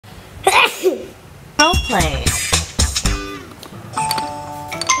Role play.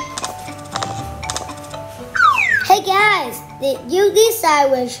 Hey guys, did you decide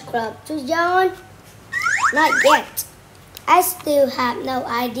which club to join? Not yet. I still have no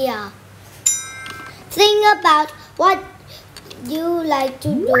idea. Think about what you like to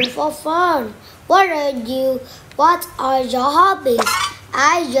do for fun. What are your hobbies?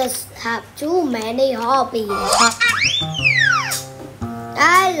 I just have too many hobbies.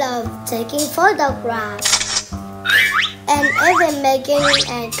 I love taking photographs and even making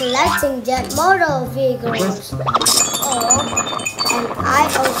and collecting jet motor vehicles. And I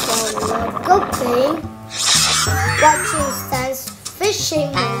also love cooking, watching science fishing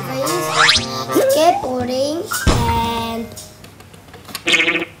movies, skateboarding, and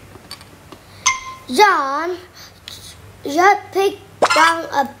John, just pick one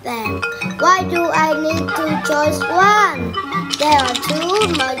of them. Why do I need to choose one? There are too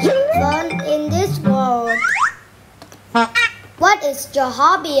much fun in this world. What is your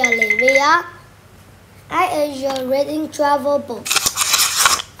hobby, Olivia? I enjoy reading travel books,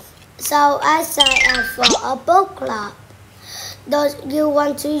 so I signed up for a book club. Do you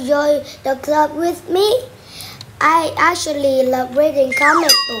want to join the club with me? I actually love reading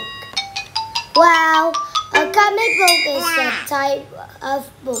comic books. Wow, a comic book is a type of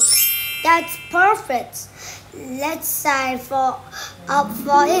book. That's perfect. Let's sign up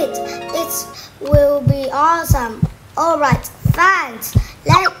for it. It will be awesome. Alright, thanks.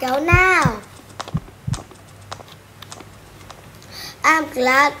 Let's go now. I'm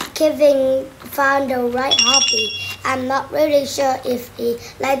glad Kevin found the right hobby. I'm not really sure if he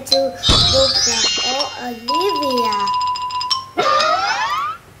likes to book club or Olivia.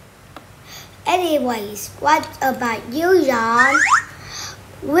 Anyways, what about you, John?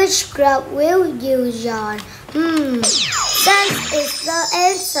 Which club will you join? Science is the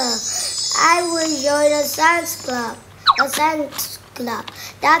answer. I will join the science club. The science club.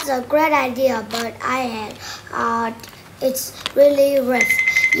 That's a great idea, but I had it's really rough.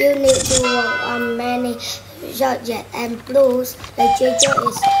 You need to work on many subjects and plus the teacher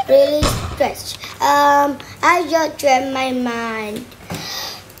is really stretched. I just changed my mind.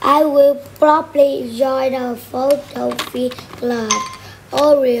 I will probably join a photography club.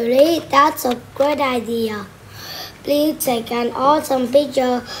 Oh really? That's a great idea. Please take an awesome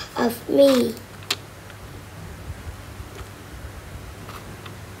picture of me.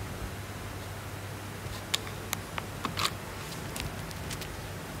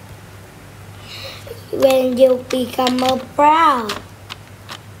 When you become a proud.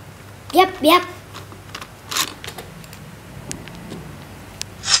 Yep.